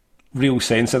real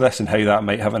sense of this and how that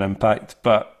might have an impact.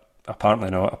 But apparently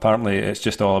not. Apparently it's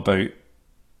just all about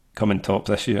coming top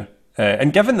this year.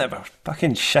 And given that we're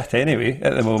fucking shit anyway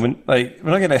at the moment, like,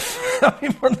 we're not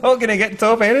going to get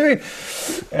top anyway.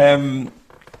 I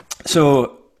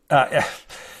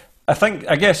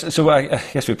guess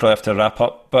we probably have to wrap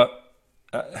up, but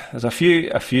there's a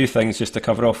few things just to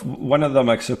cover off. One of them,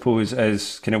 I suppose,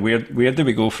 is kind of where do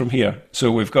we go from here? So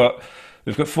we've got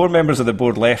 4 members of the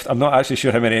board left. I'm not actually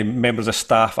sure how many members of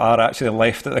staff are actually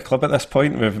left at the club at this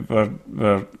point.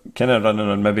 We're kind of running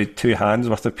on maybe 2 hands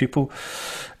worth of people,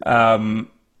 and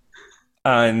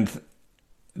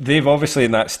they've obviously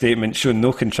in that statement shown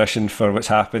no contrition for what's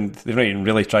happened. They've not even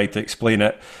really tried to explain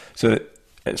it. So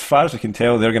as far as we can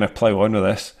tell, they're going to plough on with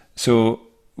this. So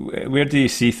where do you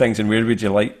see things, and where would you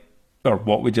like, or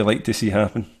what would you like to see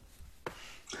happen?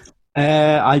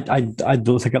 I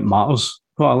don't think it matters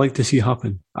what I like to see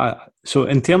happen. So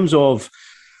in terms of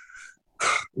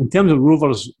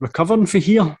Rovers recovering for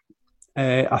here,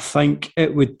 I think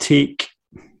it would take,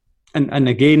 and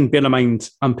again, bear in mind,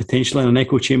 I'm potentially in an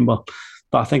echo chamber,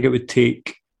 but I think it would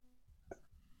take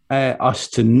us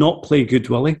to not play good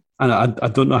Willie, and I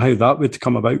don't know how that would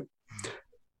come about.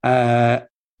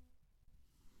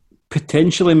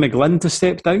 Potentially McGlynn to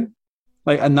step down,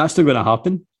 and that's not going to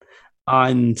happen.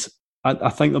 And I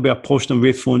think there'll be a portion of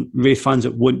Raith fans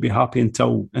that won't be happy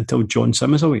until John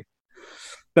Sim is away.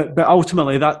 But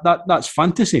ultimately, that's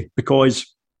fantasy,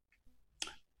 because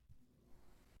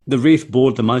the Raith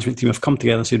board, the management team, have come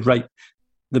together and said, right,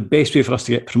 the best way for us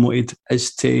to get promoted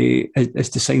is to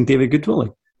sign David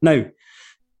Goodwillie. Now,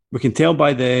 we can tell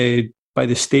by the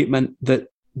statement that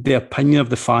the opinion of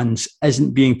the fans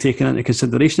isn't being taken into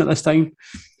consideration at this time.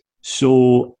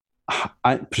 So,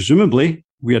 presumably,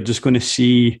 we are just going to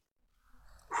see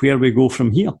where we go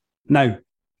from here. Now,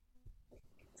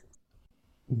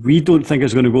 we don't think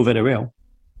it's going to go very well.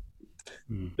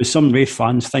 But some Raith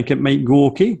fans think it might go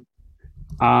okay.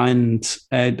 And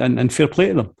fair play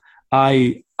to them.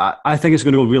 I think it's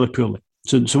going to go really poorly.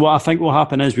 So what I think will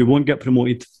happen is we won't get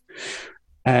promoted.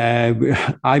 We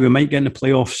might get in the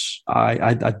playoffs.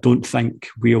 I don't think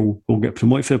we'll get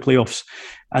promoted for the playoffs,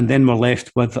 and then we're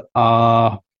left with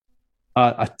a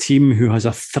team who has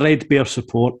a threadbare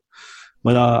support,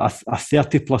 with a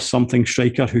 30+ something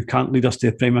striker who can't lead us to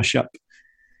the Premiership.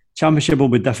 Championship will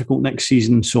be difficult next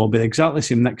season, so it'll be exactly the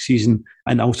same next season,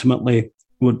 and ultimately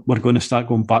we're going to start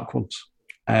going backwards.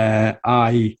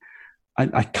 I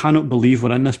cannot believe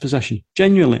we're in this position.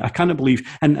 Genuinely, I cannot believe.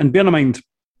 And bear in mind,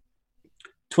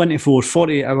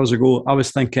 48 hours ago, I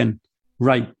was thinking,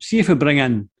 right, see if we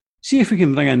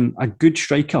can bring in a good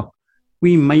striker,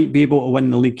 we might be able to win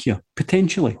the league here.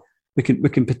 Potentially. We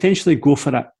can potentially go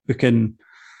for it. We can,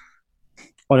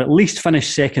 or at least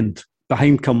finish second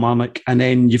behind Kilmarnock, and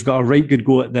then you've got a right good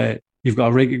go at the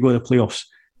playoffs.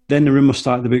 Then the rumours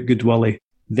started about Goodwillie.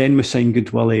 Then we signed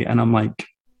Goodwillie, and I'm like,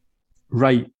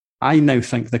 right, I now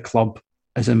think the club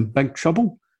is in big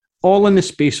trouble. All in the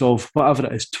space of whatever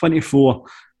it is, 24,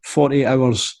 48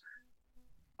 hours.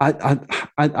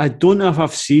 I don't know if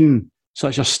I've seen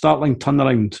such a startling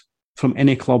turnaround from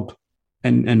any club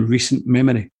in recent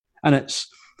memory. And it's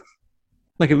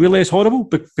like, it really is horrible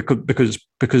because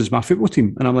it's my football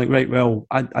team. And I'm like, right, well,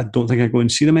 I don't think I go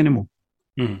and see them anymore.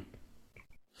 Mm.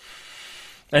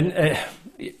 And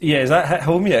is that hit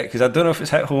home yet? Because I don't know if it's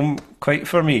hit home quite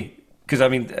for me. Because I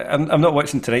mean, I'm not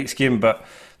watching tonight's game, but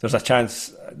there's a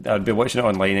chance I'd be watching it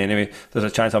online anyway. There's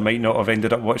a chance I might not have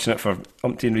ended up watching it for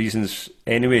umpteen reasons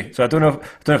anyway. So I don't know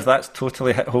if that's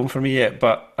totally hit home for me yet.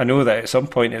 But I know that at some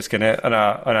point it's going to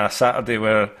on a Saturday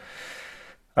where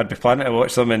I'd be planning to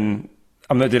watch them, and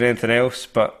I'm not doing anything else,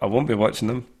 but I won't be watching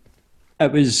them.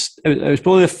 It was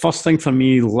probably the first thing for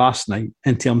me last night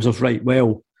in terms of, right,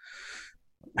 well,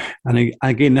 and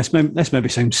again, this maybe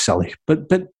sounds silly, but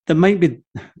there might be,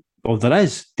 well, there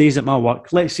is days at my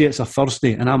work. Let's say it's a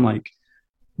Thursday, and I'm like,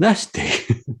 this day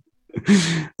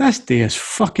is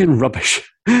fucking rubbish.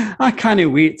 I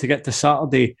can't wait to get to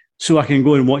Saturday so I can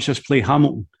go and watch us play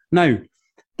Hamilton. Now,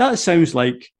 that sounds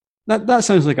like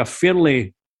a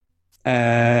fairly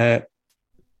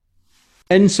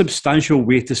insubstantial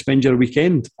way to spend your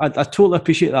weekend. I totally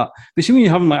appreciate that. But see, when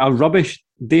you're having like a rubbish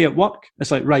day at work,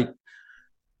 it's like, right,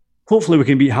 hopefully we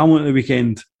can beat Hamilton at the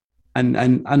weekend,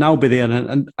 and I'll be there,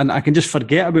 and I can just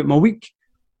forget about my week.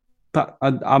 But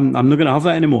I'm not going to have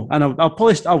that anymore. And I'll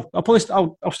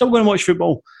still go and watch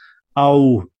football.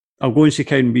 I'll go and see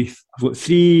Cowdenbeath. I've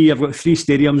got three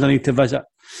stadiums I need to visit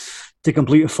to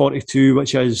complete a 42,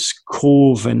 which is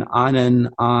Cove and Annan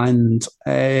and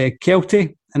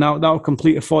Kelty, and that'll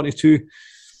complete a 42.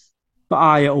 But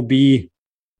I'll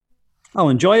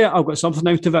enjoy it. I'll get something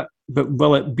out of it. But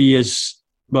will it be as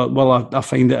well? I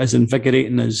find it as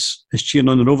invigorating as cheering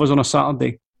on the Rovers on a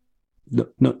Saturday?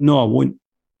 No, I won't.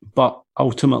 But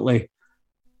ultimately,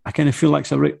 I kind of feel like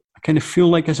it's a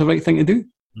right thing to do.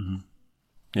 Mm-hmm.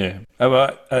 Yeah,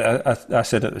 well, I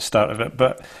said at the start of it,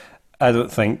 but I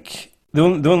don't think the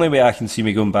only way I can see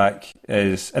me going back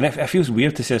is, and it feels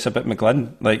weird to say this about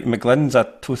McGlynn. Like, McGlynn's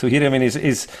a total hero. I mean,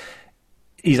 he's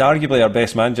arguably our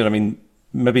best manager. I mean,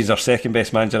 maybe he's our second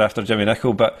best manager after Jimmy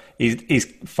Nicholl, but he's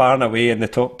far and away in the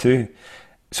top two.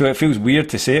 So it feels weird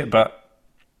to say it, but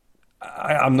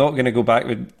I'm not going to go back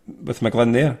with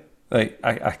McGlynn there. Like,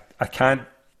 I can't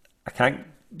I can't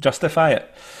justify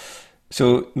it.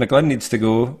 So McGlynn needs to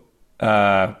go,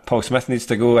 Paul Smith needs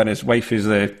to go, and his wife, who's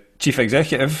the chief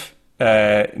executive,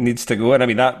 needs to go. And I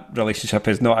mean, that relationship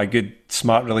is not a good,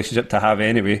 smart relationship to have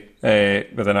anyway,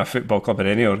 within a football club or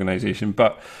any organisation.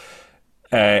 But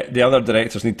the other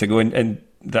directors need to go, and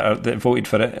that voted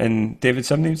for it, and David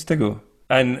Sim needs to go.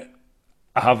 And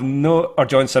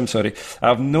John Sim, sorry. I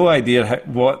have no idea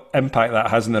what impact that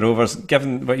has on the Rovers,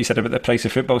 given what you said about the price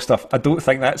of football stuff. I don't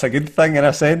think that's a good thing in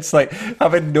a sense, like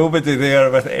having nobody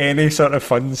there with any sort of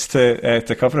funds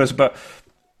to cover us. But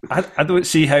I don't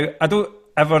see how,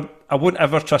 I won't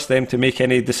ever trust them to make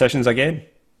any decisions again.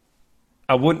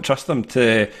 I won't trust them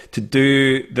to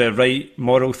do the right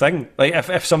moral thing. Like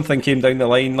if something came down the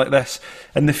line like this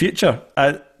in the future.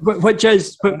 But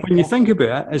when you think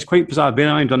about it, it's quite bizarre. Bear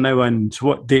in mind, we're now on, so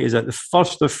what date is it? The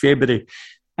 1st of February.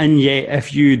 And yet,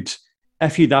 if you'd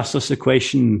asked us the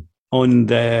question on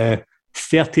the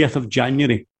 30th of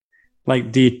January,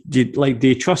 like, do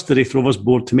you trust the Raith Rovers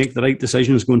board to make the right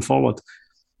decisions going forward?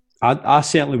 I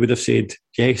certainly would have said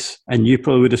yes, and you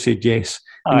probably would have said yes.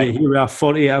 And yet here we are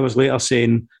 48 hours later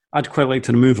saying, I'd quite like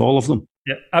to remove all of them.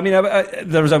 Yeah, I mean,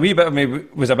 there was a wee bit of me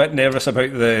was a bit nervous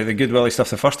about the Good Willie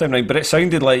stuff the first time round, but it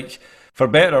sounded like, for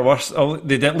better or worse,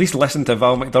 they'd at least listen to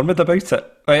Val McDermott about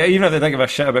it. Like, even if they didn't give a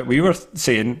shit about what we were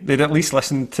saying, they'd at least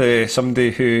listen to somebody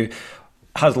who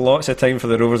has lots of time for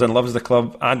the Rovers and loves the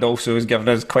club, and also has given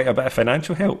us quite a bit of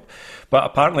financial help. But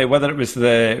apparently, whether it was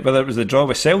the draw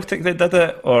with Celtic that did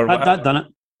it, or that done it.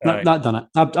 That done it.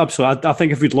 Absolutely. I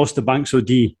think if we'd lost the Banks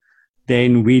OD,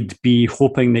 then we'd be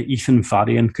hoping that Ethan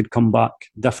Farian could come back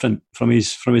different from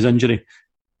his injury,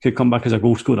 could come back as a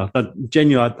goal scorer.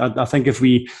 Genuinely, I think if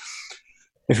we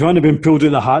hadn't been pulled out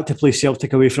of the hat to play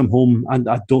Celtic away from home, and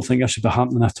I don't think that should be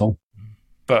happening at all.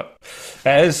 But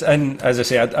it is, and as I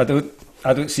say, I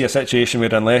don't see a situation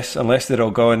where unless they're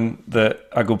all gone, that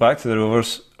I go back to the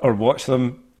Rovers or watch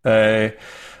them. In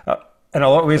a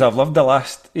lot of ways, I've loved the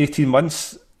last 18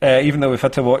 months. Even though we've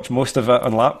had to watch most of it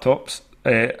on laptops,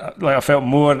 I felt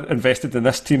more invested in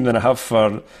this team than I have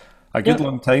for a good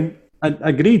long time.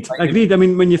 Agreed. I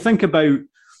mean, when you think about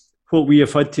what we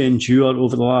have had to endure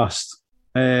over the last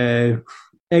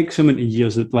X amount of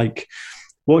years, like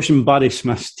watching Barry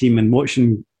Smith's team and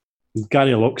watching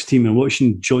Gary Locke's team and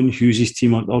watching John Hughes'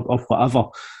 team or whatever,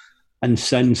 and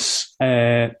since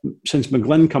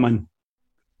McGlynn come in,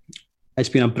 it's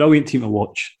been a brilliant team to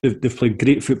watch. They've played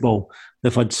great football.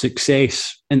 They've had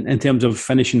success in terms of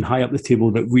finishing high up the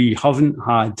table that we haven't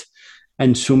had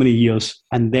in so many years.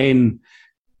 And then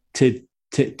to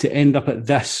end up at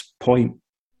this point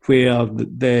where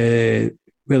the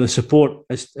support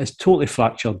is totally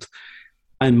fractured,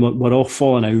 and we're all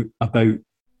falling out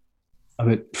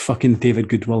about fucking David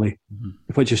Goodwillie,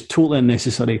 which is totally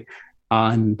unnecessary.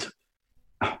 And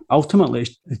ultimately,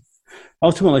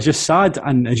 it's just sad,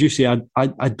 and as you say,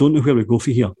 I don't know where we go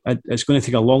from here. It's going to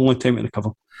take a long, long time to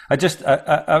recover.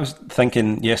 I was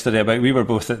thinking yesterday about, we were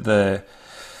both at the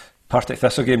Partick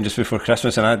Thistle game just before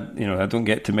Christmas, and I don't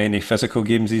get to many physical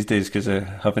games these days because of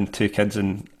having two kids,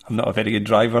 and I'm not a very good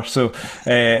driver, so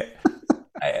I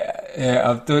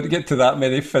don't get to that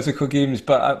many physical games.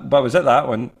 But I was at that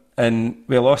one, and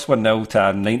we lost 1-0 to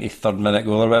a 93rd minute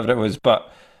goal or whatever it was.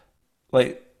 But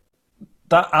like,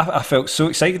 that, I felt so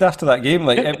excited after that game.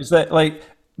 Like, it was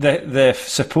the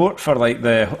support for like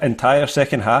the entire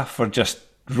second half for just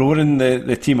roaring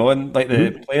the team on. Like,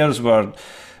 the players were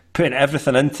putting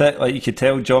everything into it. Like, you could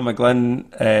tell John McGlynn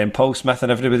and Paul Smith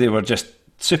and everybody were just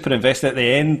super invested at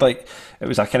the end. Like, it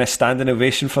was a kind of standing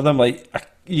ovation for them. Like,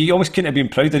 you almost couldn't have been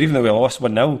prouder, even though we lost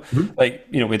 1-0. Like,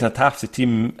 we'd had half the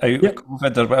team out with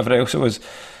COVID or whatever else it was.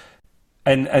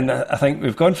 And I think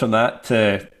we've gone from that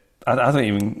to, I'm not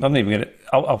even going to,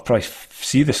 I'll probably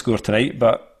see the score tonight,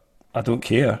 but I don't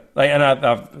care. Like, and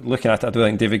I'm looking at it, I don't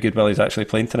think David Goodwillie's actually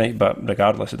playing tonight, but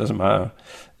regardless, it doesn't matter.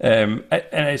 And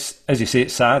it's, as you say,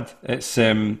 it's sad. It's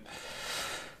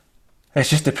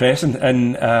just depressing,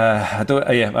 and I don't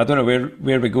know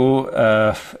where we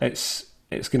go. It's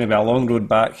going to be a long road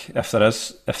back if there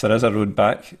is a road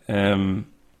back.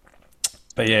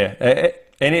 But yeah,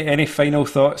 any final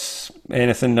thoughts?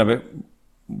 Anything about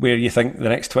where you think the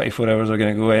next 24 hours are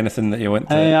going to go? Anything that you want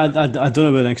to... I don't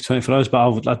know about the next 24 hours,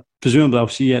 but I presumably I'll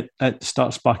see it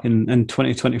starts back in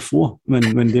 2024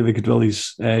 when David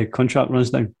Goodwillie's contract runs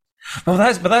down. Well,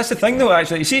 that's the thing though,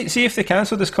 actually. See if they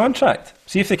cancelled his contract.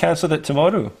 See if they cancelled it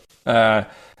tomorrow. I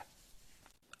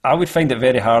would find it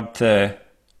very hard to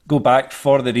go back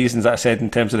for the reasons that I said in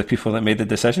terms of the people that made the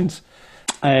decisions.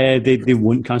 They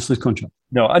won't cancel his contract.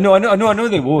 No, I know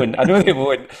they won't. I know they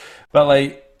won't.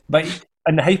 But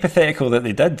in the hypothetical that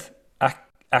they did, I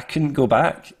couldn't go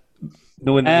back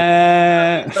Knowing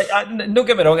don't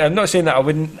get me wrong, I'm not saying that I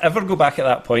wouldn't ever go back at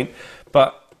that point,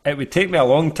 but it would take me a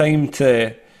long time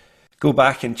to go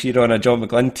back and cheer on a John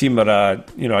McGlynn team or a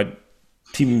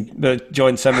team with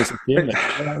John Simmons.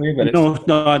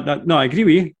 No, I agree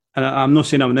with you. And I'm not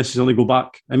saying I would necessarily go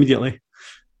back immediately.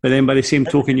 But then by the same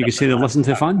token, you could say they've listened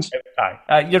to fans.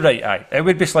 Aye, you're right, aye. It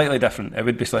would be slightly different.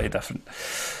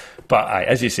 But aye,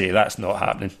 as you say, that's not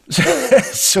happening.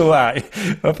 So aye,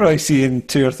 I'll probably see in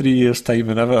 2 or 3 years' time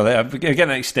whenever I get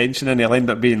an extension and he'll end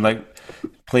up being like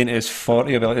playing to his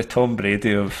 40, he'll be like the Tom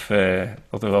Brady of,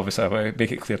 although obviously I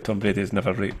make it clear Tom Brady has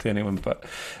never raped anyone, but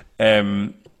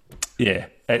it's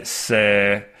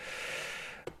very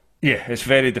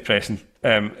depressing.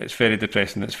 It's very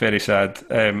depressing. It's very sad.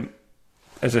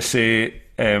 As I say,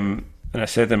 and I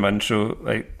said in my intro,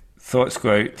 like, thoughts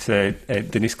go out to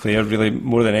Denise Clare really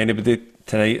more than anybody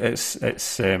tonight. It's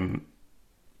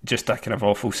just a kind of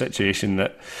awful situation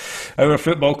that our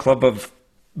football club have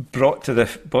brought to the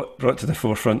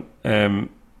forefront. The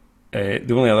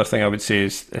only other thing I would say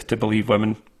is to believe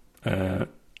women.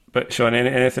 But Sean,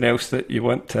 anything else that you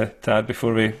want to add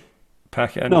before we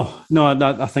pack it in? No,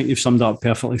 I think you've summed up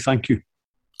perfectly. Thank you.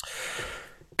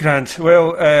 Grand.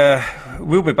 Well,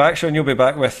 we'll be back, Sean. You'll be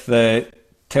back with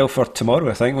Telford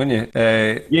tomorrow, I think, won't you?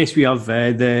 Yes, we have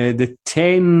the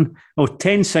 10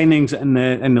 signings in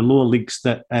the lower leagues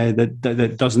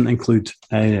that doesn't include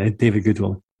David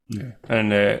Goodwillie. Yeah.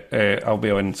 And I'll be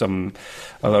on some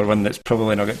other one that's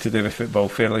probably not got to do with football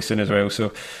fairly soon as well.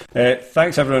 So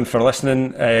thanks everyone for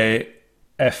listening.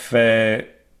 If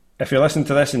you're listening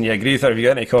to this and you agree with it, or if you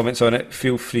got any comments on it,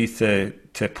 feel free to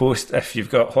post. If you've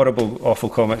got horrible, awful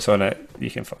comments on it, you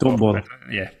can fuck Don't off. bother.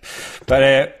 Yeah.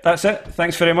 But that's it.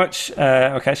 Thanks very much.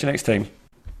 I'll catch you next time.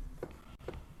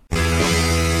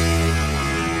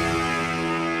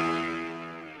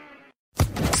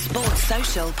 Sports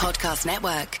Social Podcast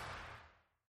Network.